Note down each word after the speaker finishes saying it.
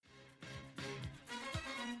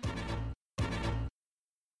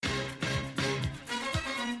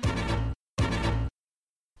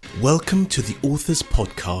Welcome to the Authors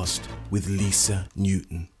Podcast with Lisa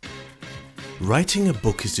Newton. Writing a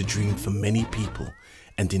book is a dream for many people,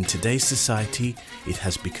 and in today's society, it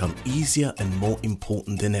has become easier and more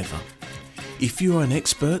important than ever. If you are an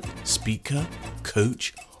expert, speaker,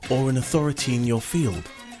 coach, or an authority in your field,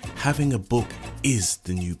 having a book is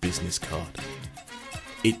the new business card.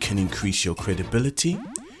 It can increase your credibility,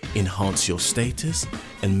 enhance your status,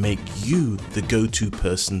 and make you the go-to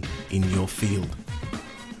person in your field,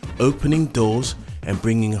 opening doors and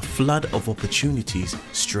bringing a flood of opportunities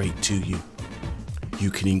straight to you.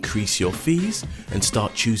 You can increase your fees and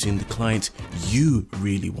start choosing the clients you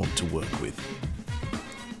really want to work with.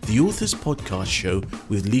 The Authors Podcast show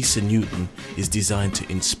with Lisa Newton is designed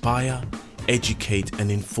to inspire, educate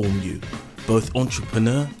and inform you, both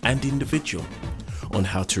entrepreneur and individual, on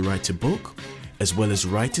how to write a book, as well as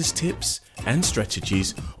writer's tips and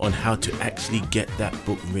strategies on how to actually get that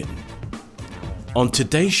book written. On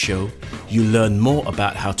today's show, you learn more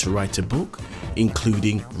about how to write a book,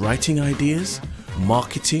 including writing ideas,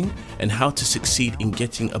 marketing, and how to succeed in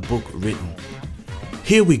getting a book written.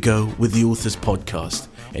 Here we go with the Authors Podcast,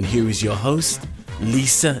 and here is your host,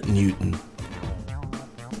 Lisa Newton.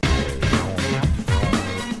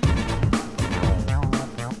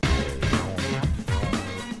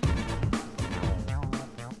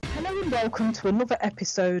 Hello and welcome to another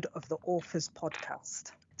episode of the Authors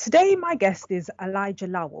Podcast. Today, my guest is Elijah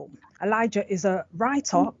Lawal. Elijah is a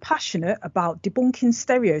writer passionate about debunking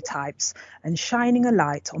stereotypes and shining a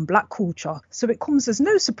light on Black culture. So it comes as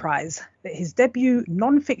no surprise that his debut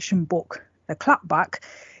non-fiction book, The Clapback,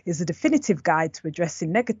 is a definitive guide to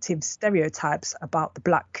addressing negative stereotypes about the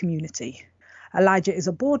Black community. Elijah is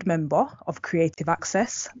a board member of Creative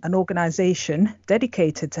Access, an organisation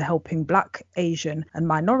dedicated to helping Black, Asian and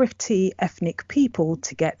minority ethnic people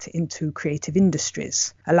to get into creative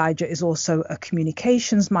industries. Elijah is also a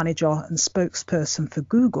communications manager and spokesperson for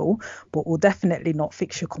Google, but will definitely not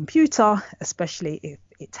fix your computer, especially if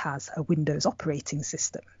it has a Windows operating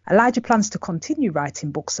system. Elijah plans to continue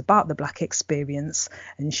writing books about the Black experience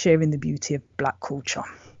and sharing the beauty of Black culture.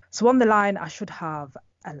 So on the line, I should have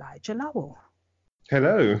Elijah Lawal.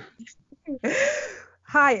 Hello.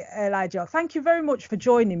 Hi, Elijah. Thank you very much for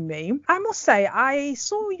joining me. I must say, I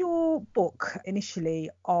saw your book initially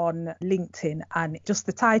on LinkedIn and just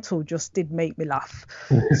the title just did make me laugh.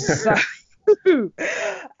 So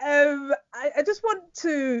I just want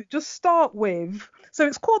to just start with, so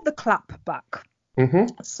it's called The Clapback. Mm-hmm.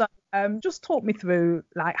 So just talk me through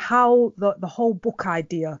like how the whole book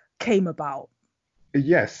idea came about.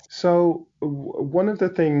 Yes. So one of the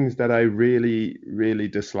things that I really, really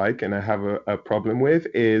dislike and I have a problem with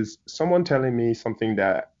is someone telling me something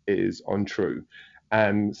that is untrue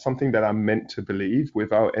and something that I'm meant to believe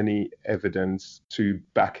without any evidence to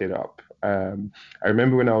back it up. I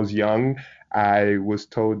remember when I was young, I was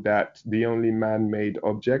told that the only man-made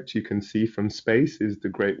object you can see from space is the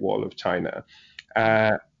Great Wall of China.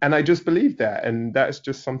 And I just believe that. And that's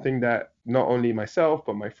just something that not only myself,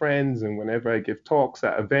 but my friends, and whenever I give talks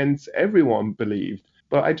at events, everyone believed.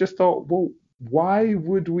 But I just thought, well, why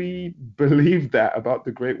would we believe that about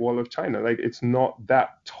the Great Wall of China? Like, it's not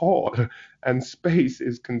that tall and space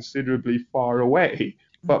is considerably far away.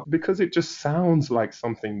 But because it just sounds like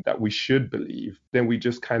something that we should believe, then we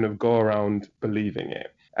just kind of go around believing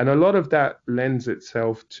it. And a lot of that lends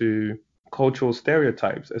itself to cultural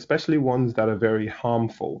stereotypes, especially ones that are very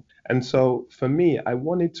harmful. And so for me, I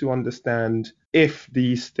wanted to understand if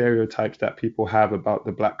these stereotypes that people have about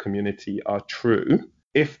the Black community are true.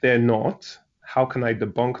 If they're not, how can I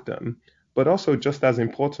debunk them? But also, just as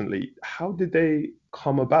importantly, how did they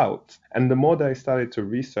come about? And the more that I started to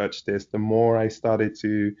research this, the more I started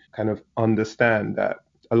to kind of understand that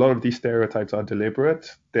a lot of these stereotypes are deliberate.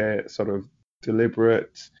 They're sort of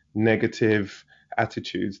deliberate, negative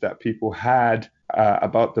attitudes that people had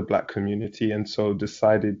about the Black community, and so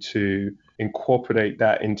decided to incorporate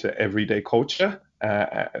that into everyday culture,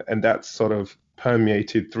 and that's sort of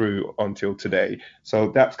permeated through until today. So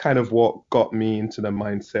that's kind of what got me into the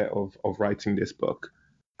mindset of writing this book.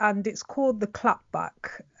 And it's called The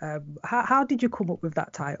Clapback. How did you come up with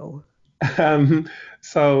that title?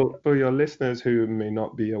 So for your listeners who may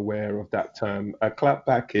not be aware of that term, a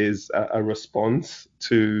clapback is a response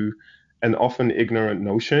to an often ignorant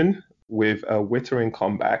notion with a whittering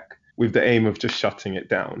comeback with the aim of just shutting it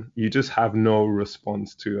down. You just have no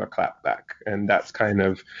response to a clapback, and that's kind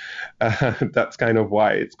of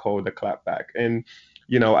why it's called a clapback. And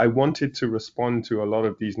I wanted to respond to a lot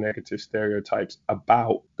of these negative stereotypes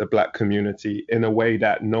about the Black community in a way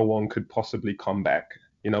that no one could possibly come back.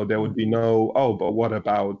 There would be no, oh, but what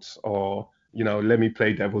about, or let me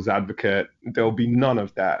play devil's advocate. There'll be none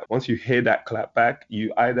of that. Once you hear that clap back,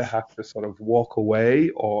 you either have to sort of walk away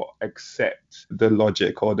or accept the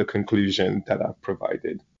logic or the conclusion that I've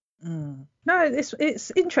provided. No,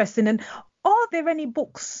 it's interesting. And are there any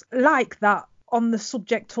books like that on the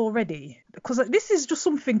subject already? Because this is just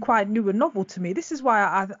something quite new and novel to me. This is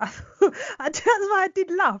why that's why I did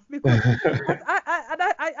laugh, because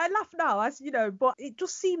I laugh now, as you know, but it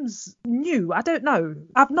just seems new. I don't know.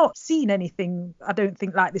 I've not seen anything, I don't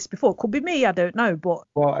think, like this before. It could be me, I don't know. But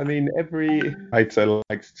well, I mean, every writer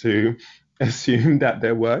likes to assume that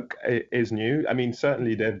their work is new. I mean,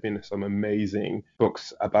 certainly there have been some amazing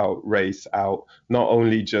books about race out, not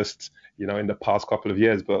only just, in the past couple of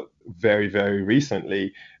years, but very, very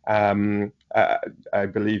recently. I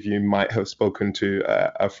believe you might have spoken to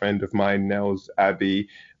a friend of mine, Nels Abbey,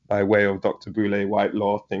 by way of Dr. Boulay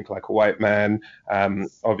Whitelaw, Think Like a White Man.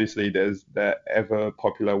 Obviously, there's the ever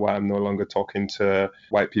popular Why I'm No Longer Talking to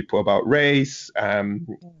White People About Race.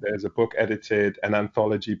 There's an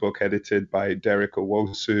anthology book edited by Derek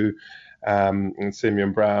Owosu and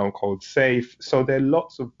Simeon Brown called Safe. So there are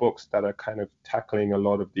lots of books that are kind of tackling a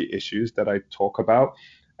lot of the issues that I talk about.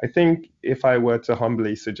 I think if I were to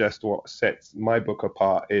humbly suggest what sets my book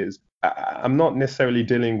apart is I'm not necessarily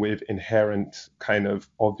dealing with inherent kind of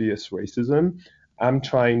obvious racism. I'm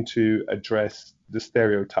trying to address the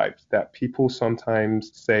stereotypes that people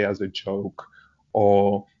sometimes say as a joke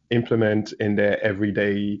or implement in their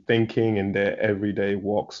everyday thinking, in their everyday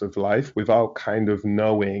walks of life, without kind of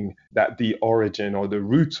knowing that the origin or the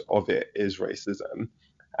root of it is racism.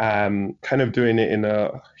 Kind of doing it in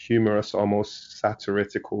a humorous, almost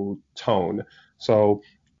satirical tone. So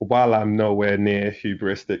while I'm nowhere near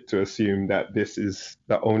hubristic to assume that this is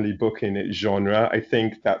the only book in its genre, I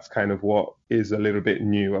think that's kind of what is a little bit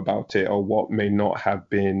new about it, or what may not have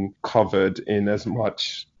been covered in as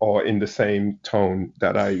much or in the same tone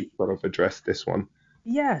that I sort of addressed this one.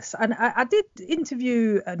 Yes, and I did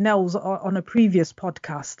interview Nels on a previous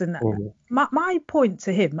podcast, and my point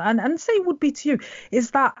to him, and same would be to you, is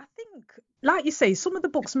that I think, like you say, some of the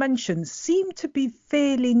books mentioned seem to be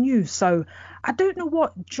fairly new. So I don't know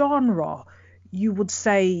what genre you would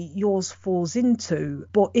say yours falls into,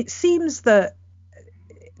 but it seems that,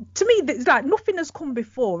 to me, it's like nothing has come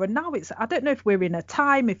before, and now I don't know if we're in a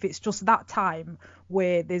time, if it's just that time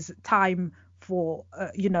where there's time for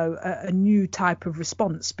a new type of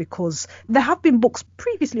response, because there have been books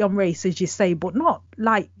previously on race, as you say, but not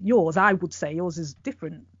like yours. I would say yours is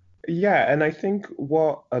different. Yeah, and I think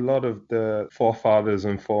what a lot of the forefathers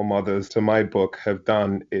and foremothers to my book have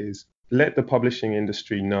done is let the publishing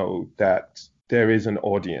industry know that there is an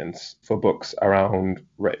audience for books around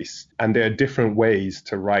race. And there are different ways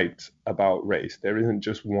to write about race. There isn't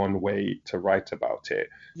just one way to write about it.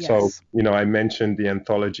 Yes. So, I mentioned the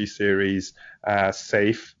anthology series,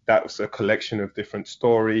 Safe. That was a collection of different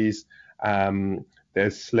stories.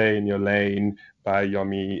 There's Slay in Your Lane by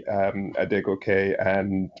Yomi Adegoke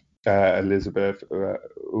and Elizabeth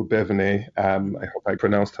Ubevene. I hope I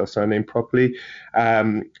pronounced her surname properly.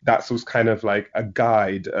 That was kind of like a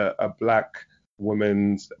guide, a Black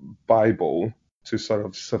woman's Bible to sort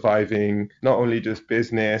of surviving not only just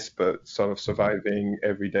business, but sort of surviving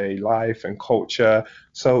everyday life and culture.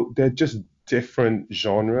 So they're just different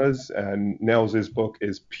genres. And Nels's book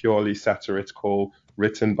is purely satirical,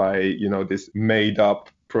 written by, this made up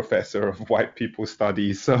professor of white people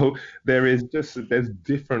studies. So there's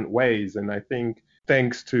different ways. And I think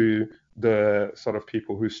thanks to the sort of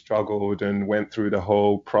people who struggled and went through the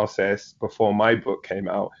whole process before my book came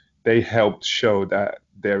out, they helped show that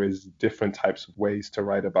there is different types of ways to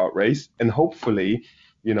write about race. And hopefully,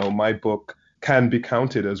 my book can be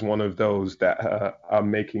counted as one of those that are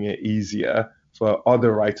making it easier for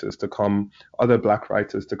other Black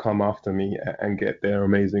writers to come after me and get their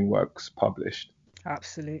amazing works published.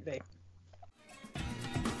 Absolutely.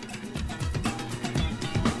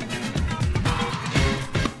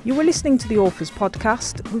 You were listening to the Authors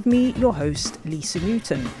Podcast with me, your host, Lisa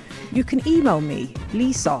Newton. You can email me,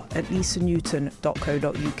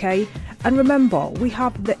 lisa@lisanewton.co.uk. And remember, we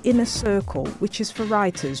have the Inner Circle, which is for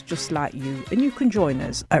writers just like you, and you can join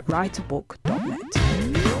us at writerbook.net.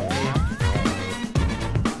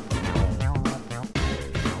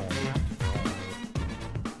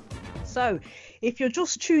 So, if you're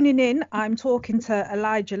just tuning in, I'm talking to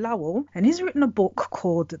Elijah Lawal, and he's written a book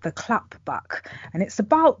called The Clapback, and it's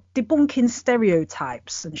about debunking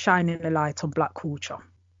stereotypes and shining a light on Black culture.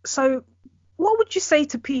 So what would you say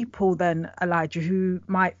to people then, Elijah, who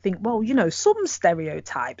might think, well, some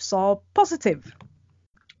stereotypes are positive?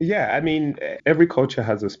 Yeah, I mean, every culture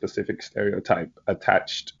has a specific stereotype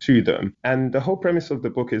attached to them. And the whole premise of the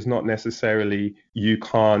book is not necessarily you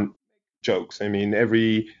can't jokes. I mean,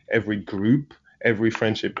 every group, every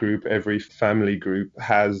friendship group, every family group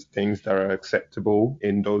has things that are acceptable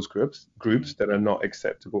in those groups that are not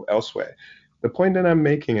acceptable elsewhere. The point that I'm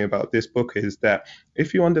making about this book is that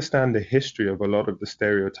if you understand the history of a lot of the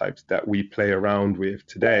stereotypes that we play around with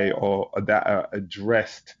today or that are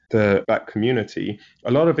addressed the black community,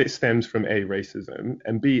 a lot of it stems from A, racism,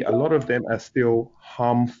 and B, a lot of them are still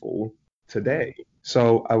harmful today.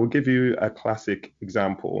 So I will give you a classic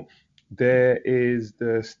example. There is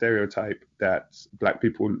the stereotype that black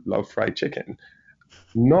people love fried chicken.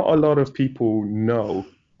 Not a lot of people know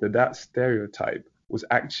that that stereotype was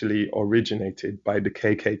actually originated by the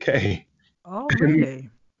KKK. Oh, really?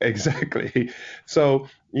 Exactly. So,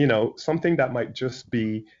 something that might just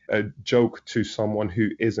be a joke to someone who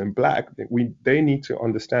isn't black, they need to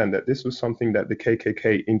understand that this was something that the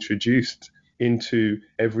KKK introduced into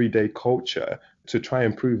everyday culture to try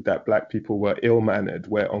and prove that black people were ill-mannered,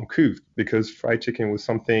 were uncouth, because fried chicken was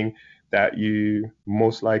something that you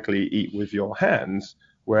most likely eat with your hands.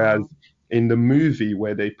 Whereas Wow. in the movie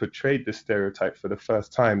where they portrayed the stereotype for the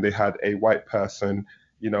first time, they had a white person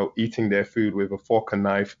eating their food with a fork and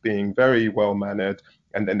knife, being very well mannered.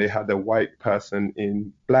 And then they had a white person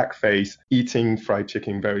in blackface eating fried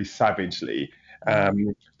chicken very savagely.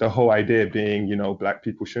 The whole idea being, black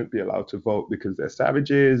people shouldn't be allowed to vote because they're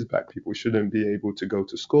savages. Black people shouldn't be able to go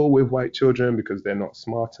to school with white children because they're not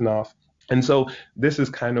smart enough. And so this is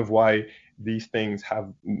kind of why these things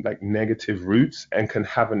have like negative roots and can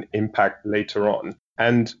have an impact later on.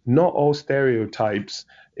 And not all stereotypes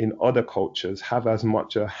in other cultures have as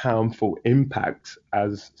much a harmful impact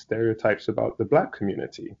as stereotypes about the black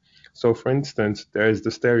community. So, for instance, there is the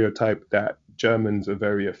stereotype that Germans are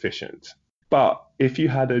very efficient. But if you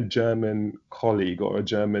had a German colleague or a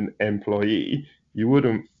German employee, you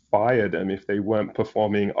wouldn't fire them if they weren't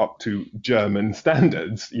performing up to German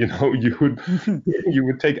standards. You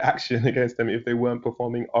would take action against them if they weren't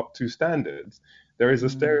performing up to standards. There is a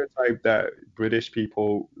Mm. stereotype that British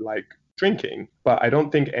people like drinking, but I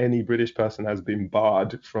don't think any British person has been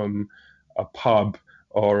barred from a pub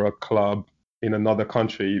or a club in another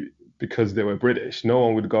country because they were British. No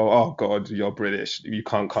one would go, "Oh God, you're British. You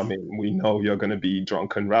can't come in. We know you're going to be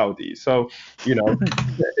drunk and rowdy." So, you know,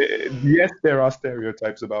 yes, there are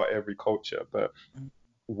stereotypes about every culture, but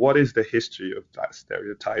what is the history of that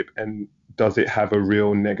stereotype and does it have a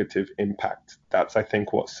real negative impact? That's, I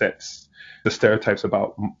think, what sets the stereotypes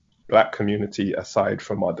about black community aside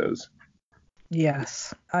from others.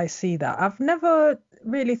 Yes, I see that. I've never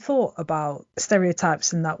really thought about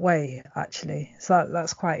stereotypes in that way, actually. So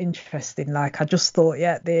that's quite interesting. Like, I just thought,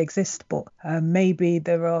 yeah, they exist, but maybe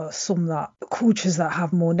there are some cultures that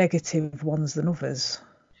have more negative ones than others.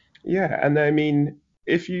 Yeah, and I mean,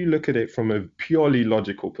 if you look at it from a purely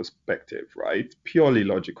logical perspective, right? Purely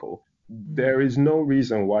logical, Mm. there is no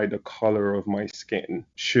reason why the color of my skin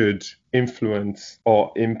should influence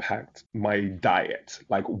or impact my diet,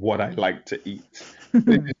 like what I like to eat.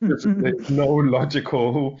 There's just no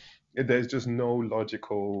logical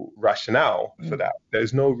rationale for that.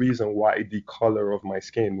 There's no reason why the color of my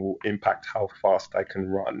skin will impact how fast I can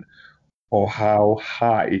run or how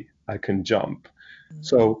high I can jump. Mm.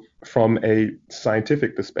 So, from a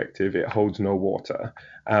scientific perspective, it holds no water.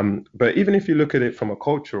 But even if you look at it from a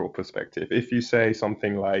cultural perspective, if you say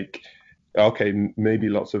something like, okay, maybe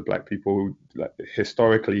lots of black people like,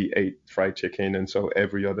 historically ate fried chicken, and so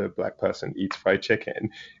every other black person eats fried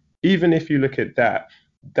chicken. Even if you look at that,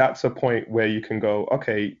 that's a point where you can go,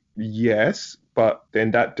 okay, yes, but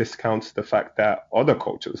then that discounts the fact that other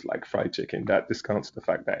cultures like fried chicken, that discounts the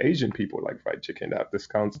fact that Asian people like fried chicken, that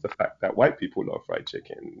discounts the fact that white people love fried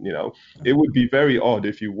chicken. It would be very odd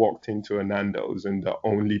if you walked into a Nando's and the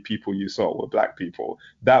only people you saw were black people.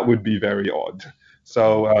 That would be very odd.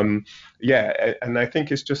 So, yeah, and I think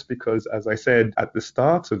it's just because, as I said at the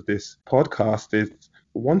start of this podcast, it's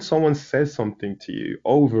once someone says something to you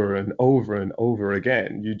over and over and over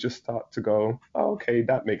again, you just start to go, oh, okay,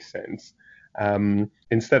 that makes sense.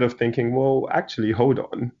 Instead of thinking, well, actually, hold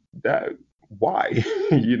on, that why?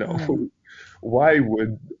 you know, Mm. why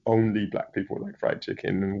would only black people like fried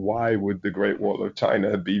chicken, and why would the Great Wall of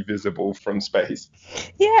China be visible from space?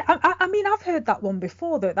 Yeah, I mean, I've heard that one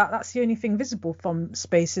before, that's the only thing visible from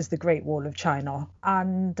space is the Great Wall of China.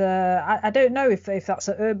 And I don't know if that's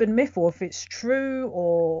an urban myth or if it's true,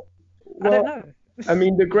 or I don't Well, know. I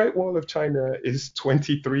mean, the Great Wall of China is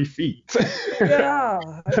 23 feet.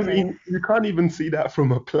 Yeah, I okay. mean, you can't even see that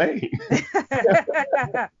from a plane,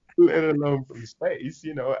 let alone from space.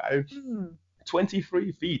 Hmm.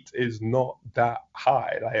 23 feet is not that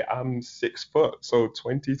high. Like I'm 6 foot, so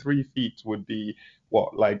 23 feet would be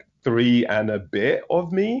what, like three and a bit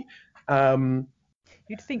of me. Um,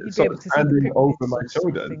 You'd think you'd be so able to see the standing over pyramids my or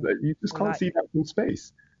shoulders, something, like, you just or can't like, see that from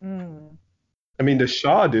space. mm. I mean, the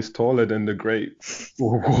Shard is taller than the Great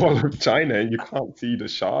Wall of China, and you can't see the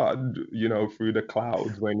Shard, through the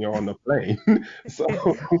clouds when you're on a plane. So,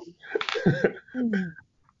 Mm.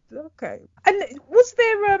 Okay. And was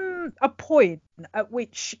there a point at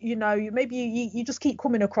which, maybe you just keep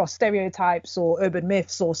coming across stereotypes or urban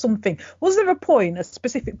myths or something? Was there a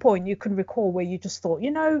specific point you can recall where you just thought,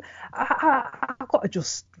 I've got to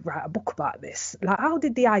just write a book about this? Like, how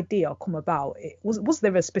did the idea come about? Was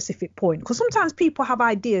there a specific point? Because sometimes people have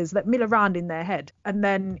ideas that mill around in their head and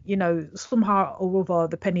then, somehow or other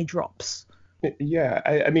the penny drops. yeah,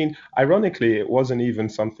 I mean, ironically, it wasn't even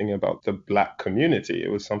something about the Black community.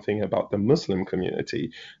 It was something about the Muslim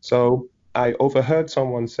community. So I overheard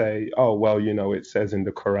someone say, "Oh, well, it says in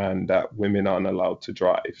the Quran that women aren't allowed to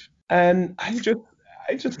drive." And I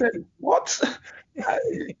just said, "What? Uh,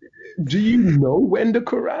 Do you know when the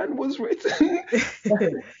Quran was written?"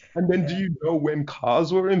 And then do Yeah. you know when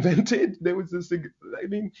cars were invented? There was I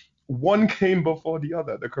mean, one came before the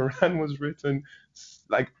other. The Quran was written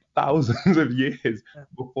like thousands of years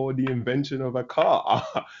before the invention of a car.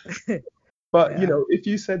 But Yeah. if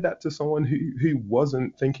you said that to someone who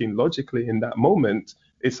wasn't thinking logically in that moment,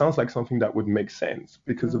 it sounds like something that would make sense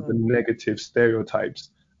because of the Mm. negative stereotypes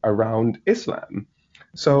around Islam. Mm.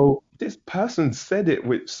 So this person said it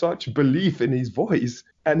with such belief in his voice,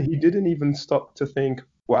 and he didn't even stop to think,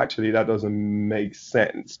 well, actually, that doesn't make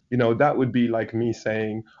sense. That would be like me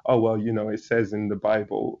saying, oh, well, it says in the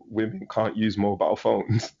Bible women can't use mobile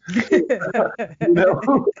phones. you know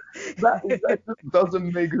that just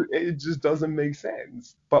doesn't make it just doesn't make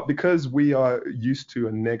sense. But because we are used to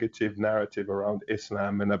a negative narrative around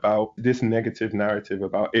Islam and about this negative narrative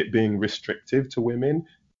about it being restrictive to women,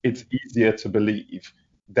 it's easier to believe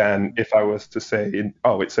than if I was to say,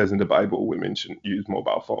 oh, it says in the Bible women shouldn't use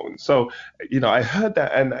mobile phones. So, I heard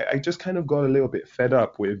that, and I just kind of got a little bit fed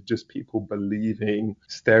up with just people believing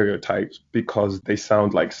stereotypes because they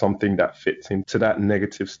sound like something that fits into that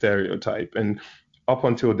negative stereotype. And up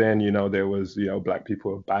until then, there was, black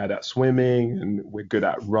people are bad at swimming and we're good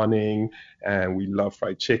at running and we love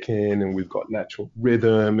fried chicken and we've got natural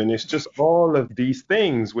rhythm. And it's just all of these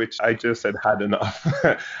things, which I just had enough.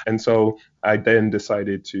 And so I then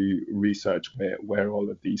decided to research where all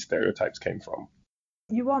of these stereotypes came from.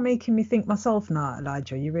 You are making me think myself now,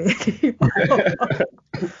 Elijah. You really are.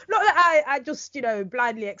 Not that I just,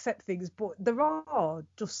 blindly accept things, but there are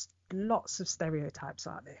just lots of stereotypes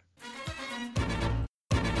out there.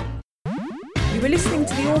 You were listening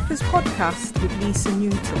to the Authors Podcast with Lisa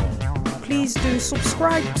Newton. Please do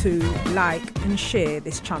subscribe to, like and share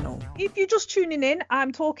this channel. If you're just tuning in,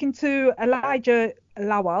 I'm talking to Elijah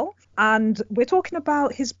Lawal, and we're talking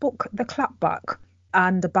about his book, The Clapback,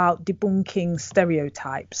 and about debunking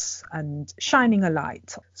stereotypes and shining a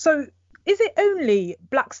light. So is it only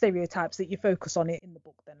black stereotypes that you focus on in the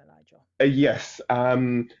book then, Elijah? Yes,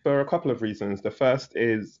 for a couple of reasons. The first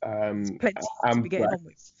is It's plenty to I'm be getting black. on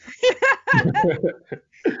with.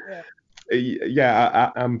 Yeah.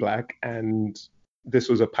 Yeah, I'm black, and this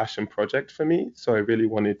was a passion project for me. So I really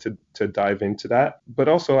wanted to dive into that. But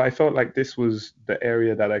also, I felt like this was the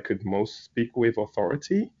area that I could most speak with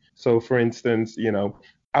authority. So, for instance,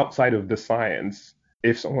 outside of the science,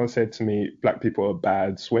 if someone said to me, black people are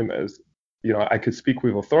bad swimmers, I could speak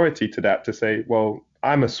with authority to that to say, well,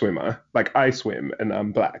 I'm a swimmer, like I swim and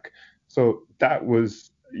I'm black. So that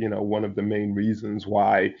was, one of the main reasons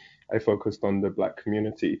why I focused on the black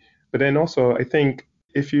community. But then also, I think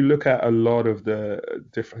if you look at a lot of the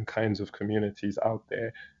different kinds of communities out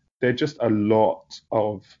there, there are just a lot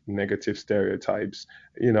of negative stereotypes.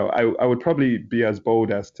 I would probably be as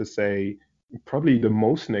bold as to say probably the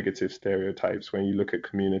most negative stereotypes when you look at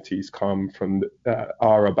communities come from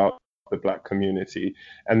are about the black community.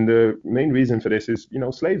 And the main reason for this is,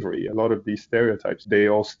 slavery. A lot of these stereotypes, they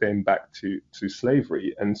all stem back to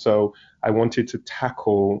slavery. And so I wanted to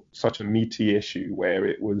tackle such a meaty issue where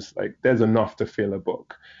it was like, there's enough to fill a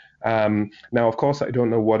book. Now, of course, I don't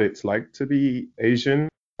know what it's like to be Asian.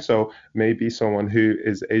 So maybe someone who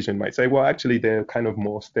is Asian might say, well, actually, there are kind of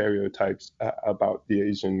more stereotypes about the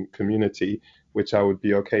Asian community, which I would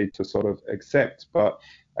be okay to sort of accept. But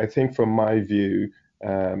I think from my view,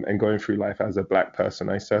 and going through life as a black person,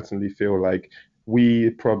 I certainly feel like we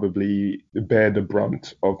probably bear the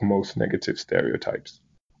brunt of most negative stereotypes.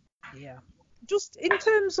 Yeah. Just in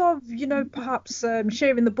terms of, perhaps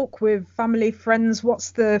sharing the book with family, friends,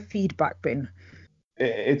 what's the feedback been?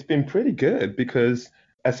 It's been pretty good because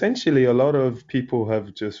essentially a lot of people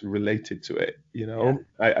have just related to it. Yeah.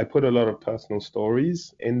 I put a lot of personal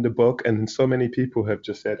stories in the book, and so many people have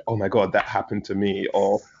just said, "Oh my God, that happened to me,"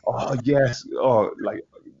 or "Oh yes, oh like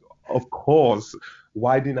of course,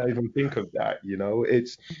 why didn't I even think of that?"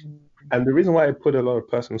 It's Mm. and the reason why I put a lot of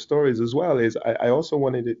personal stories as well is I also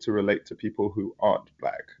wanted it to relate to people who aren't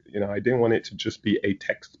black. I didn't want it to just be a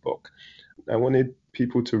textbook. I wanted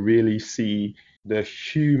people to really see the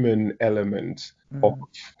human element of Mm.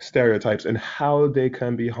 stereotypes and how they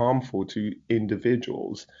can be harmful to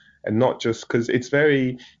individuals. And not just because it's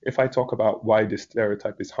very, if I talk about why this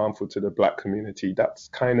stereotype is harmful to the black community, that's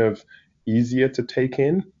kind of easier to take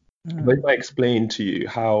in. But if Mm. I explain to you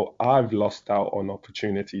how I've lost out on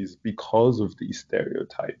opportunities because of these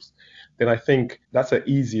stereotypes, then I think that's an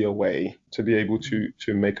easier way to be able Mm.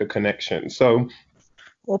 to make a connection. So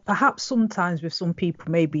Or perhaps sometimes with some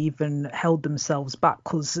people maybe even held themselves back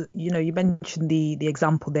because you mentioned the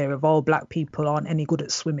example there of all black people aren't any good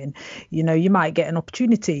at swimming. You might get an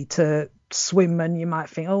opportunity to swim and you might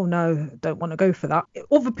think, oh no, don't want to go for that.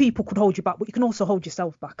 Other people could hold you back, but you can also hold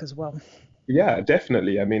yourself back as well. yeah,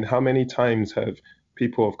 definitely. I mean, how many times have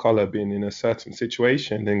people of color been in a certain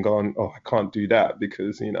situation and gone, "Oh, I can't do that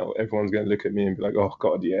because, everyone's going to look at me and be like, oh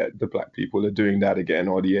God, yeah, the black people are doing that again,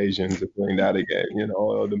 or the Asians are doing that again,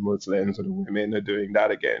 or the Muslims or the women are doing that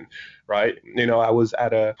again, right?" I was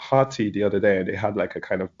at a party the other day and they had like a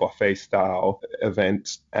kind of buffet style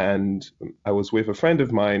event, and I was with a friend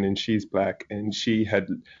of mine and she's black and she had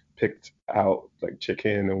picked out like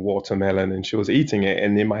chicken and watermelon and she was eating it.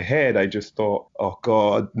 And in my head, I just thought, oh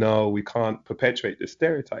God, no, we can't perpetuate this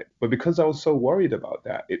stereotype. But because I was so worried about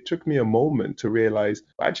that, it took me a moment to realize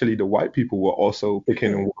actually the white people were also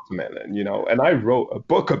picking a watermelon, and I wrote a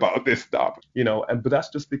book about this stuff, but that's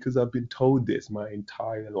just because I've been told this my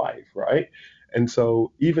entire life, right? And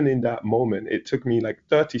so even in that moment, it took me like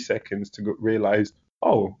 30 seconds to realize,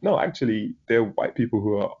 oh, no, actually, there are white people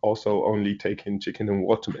who are also only taking chicken and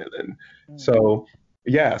watermelon. Mm. So,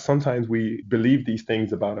 yeah, sometimes we believe these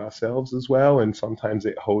things about ourselves as well, and sometimes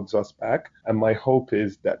it holds us back. And my hope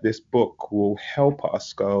is that this book will help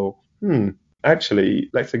us go, actually,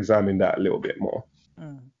 let's examine that a little bit more.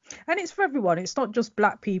 Mm. And it's for everyone. It's not just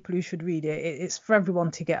black people who should read it. It's for everyone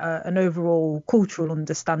to get an overall cultural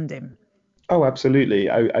understanding. Oh, absolutely.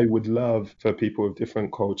 I would love for people of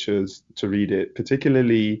different cultures to read it,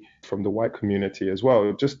 particularly from the white community as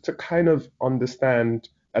well, just to kind of understand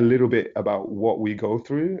a little bit about what we go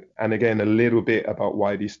through. And again, a little bit about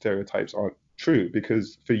why these stereotypes aren't true.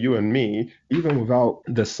 Because for you and me, even without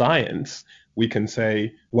the science, we can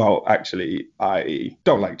say, well, actually, I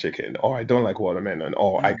don't like chicken, or I don't like watermelon,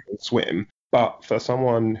 or I Mm. can swim. But for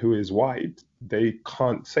someone who is white, they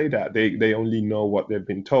can't say that. They only know what they've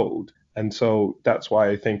been told. And so that's why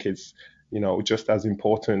I think it's, just as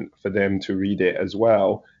important for them to read it as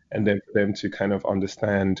well, and then for them to kind of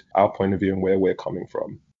understand our point of view and where we're coming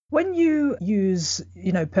from. When you use,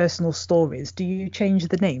 personal stories, do you change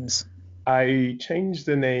the names? I changed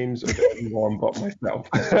the names of everyone but myself.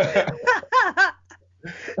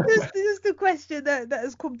 This is the question that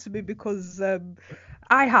has come to me because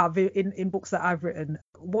I have in books that I've written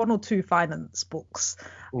one or two finance books,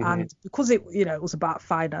 Mhm. and because it was about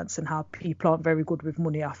finance and how people aren't very good with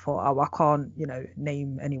money, I thought, oh, I can't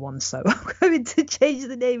name anyone, so I'm going to change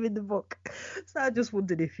the name in the book. So I just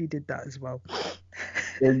wondered if you did that as well.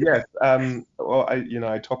 Yes. Well,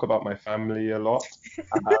 I talk about my family a lot.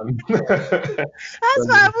 That's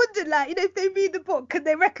why I wondered, like, if they read the book, can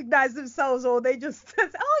they recognize themselves or they just,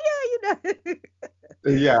 oh yeah,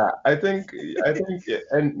 Yeah, I think,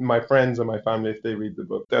 and my friends and my family, if they read the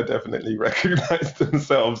book, they'll definitely recognize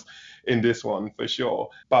themselves in this one for sure.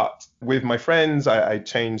 But with my friends, I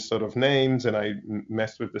changed sort of names and I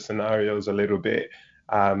messed with the scenarios a little bit.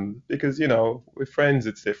 Because, with friends,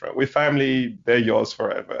 it's different. With family, they're yours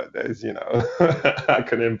forever. I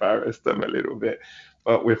can embarrass them a little bit.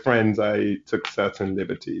 But with friends, I took certain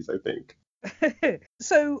liberties, I think.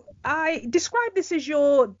 So I describe this as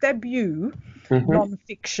your debut Mhm.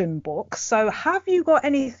 non-fiction book. So have you got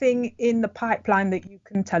anything in the pipeline that you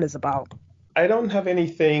can tell us about? I don't have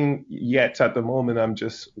anything yet at the moment. I'm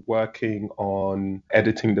just working on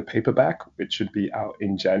editing the paperback, which should be out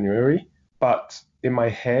in January. But in my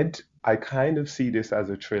head, I kind of see this as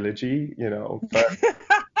a trilogy. First,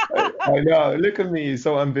 I know, look at me,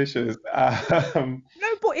 so ambitious. No,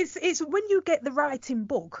 but it's when you get the writing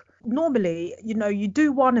book. Normally, you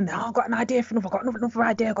do one and then, oh, I've got an idea for another. I've got another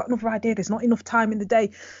idea. I've got another idea. There's not enough time in the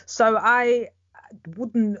day, so I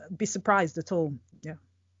wouldn't be surprised at all. Yeah.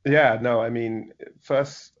 Yeah, no, I mean,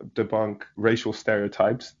 first debunk racial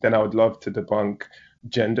stereotypes, then I would love to debunk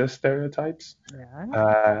gender stereotypes.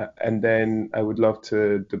 Yeah. And then I would love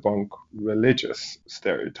to debunk religious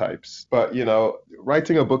stereotypes. But,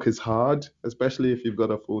 writing a book is hard, especially if you've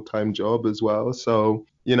got a full-time job as well. So,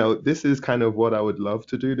 this is kind of what I would love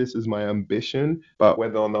to do. This is my ambition. But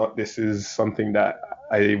whether or not this is something that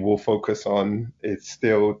I will focus on, it's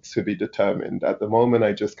still to be determined. At the moment,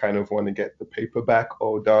 I just kind of want to get the paperback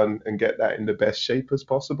all done and get that in the best shape as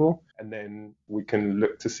possible. And then we can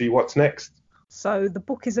look to see what's next. So the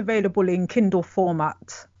book is available in Kindle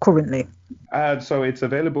format currently. So it's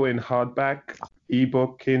available in hardback,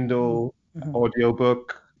 ebook, Kindle,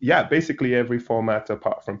 audiobook. Yeah, basically every format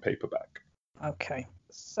apart from paperback. Okay.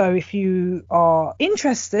 So if you are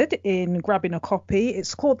interested in grabbing a copy,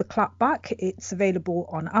 it's called The Clapback. It's available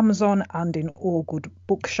on Amazon and in all good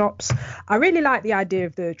bookshops. I really like the idea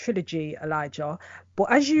of the trilogy, Elijah.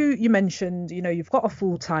 But as you mentioned, you've got a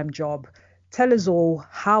full-time job. Tell us all,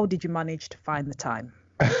 how did you manage to find the time?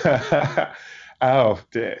 Oh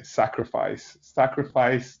dear, sacrifice,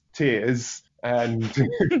 tears, and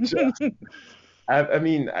I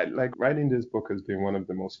mean, like writing this book has been one of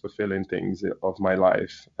the most fulfilling things of my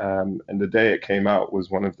life. And the day it came out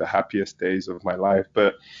was one of the happiest days of my life.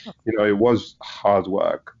 But, it was hard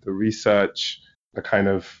work. The research, the kind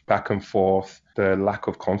of back and forth, the lack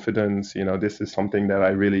of confidence, this is something that I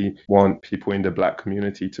really want people in the Black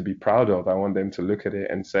community to be proud of. I want them to look at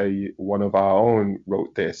it and say, one of our own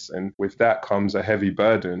wrote this. And with that comes a heavy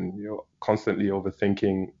burden. You're constantly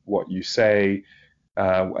overthinking what you say,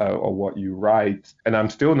 or what you write. And I'm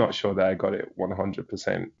still not sure that I got it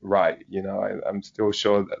 100% right. I'm still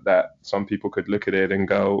sure that some people could look at it and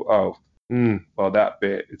go, oh, well, that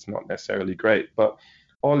bit, it's not necessarily great. But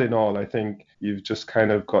all in all, I think you've just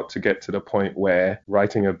kind of got to get to the point where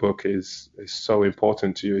writing a book is so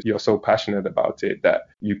important to you. You're so passionate about it that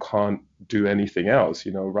you can't do anything else.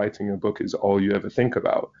 Writing a book is all you ever think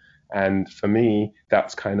about. And for me,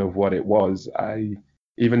 that's kind of what it was.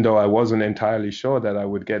 Even though I wasn't entirely sure that I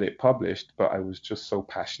would get it published, but I was just so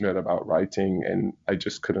passionate about writing and I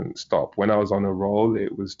just couldn't stop. When I was on a roll,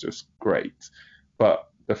 it was just great.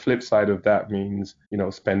 But the flip side of that means,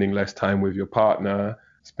 spending less time with your partner,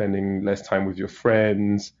 spending less time with your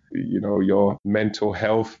friends, your mental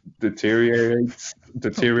health deteriorates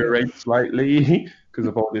slightly because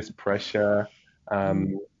of all this pressure.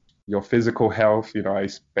 Your physical health, I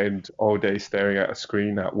spend all day staring at a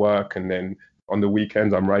screen at work, and then on the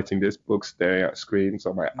weekends, I'm writing this book staring at a screen.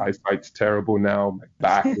 So my eyesight's terrible now. My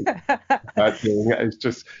back is hurting. It's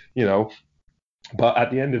just, but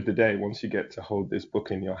at the end of the day, once you get to hold this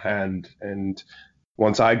book in your hand, and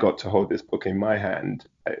once I got to hold this book in my hand,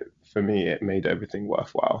 for me, it made everything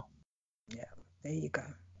worthwhile. Yeah, there you go.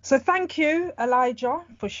 So thank you, Elijah,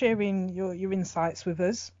 for sharing your insights with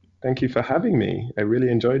us. Thank you for having me. I really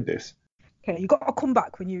enjoyed this. Okay, you got to come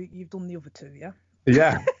back when you've done the other two, yeah?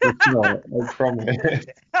 Yeah, I promise.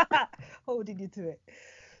 Holding you to it.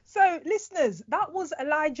 So, listeners, that was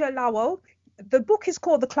Elijah Lawal. The book is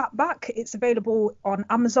called The Clapback. It's available on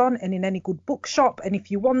Amazon and in any good bookshop. And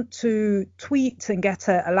if you want to tweet and get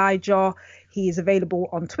Elijah, he is available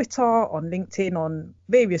on Twitter, on LinkedIn, on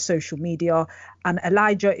various social media. And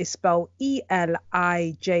Elijah is spelled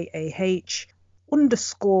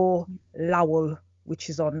ELIJAH_Lawal, which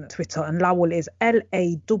is on Twitter, and Lawal is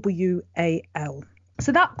LAWAL.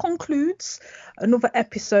 So that concludes another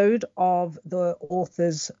episode of the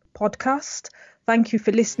Authors Podcast. Thank you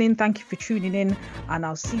for listening. Thank you for tuning in, and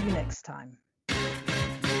I'll see you next time.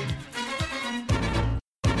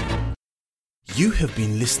 You have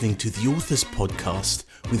been listening to the Authors Podcast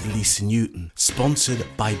with Lisa Newton, sponsored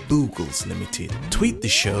by Boogles Limited. Tweet the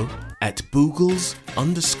show at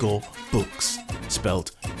Boogles_books,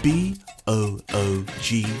 spelled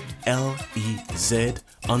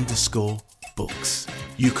BOOGLEZ_books.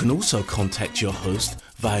 You can also contact your host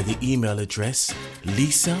via the email address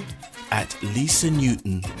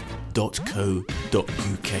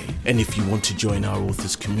lisa@lisanewton.co.uk. And if you want to join our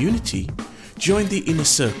authors community, join the inner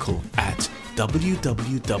circle at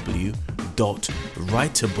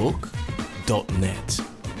www.writeabook.net.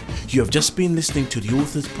 You have just been listening to the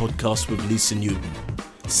Authors Podcast with Lisa Newton.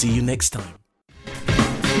 See you next time.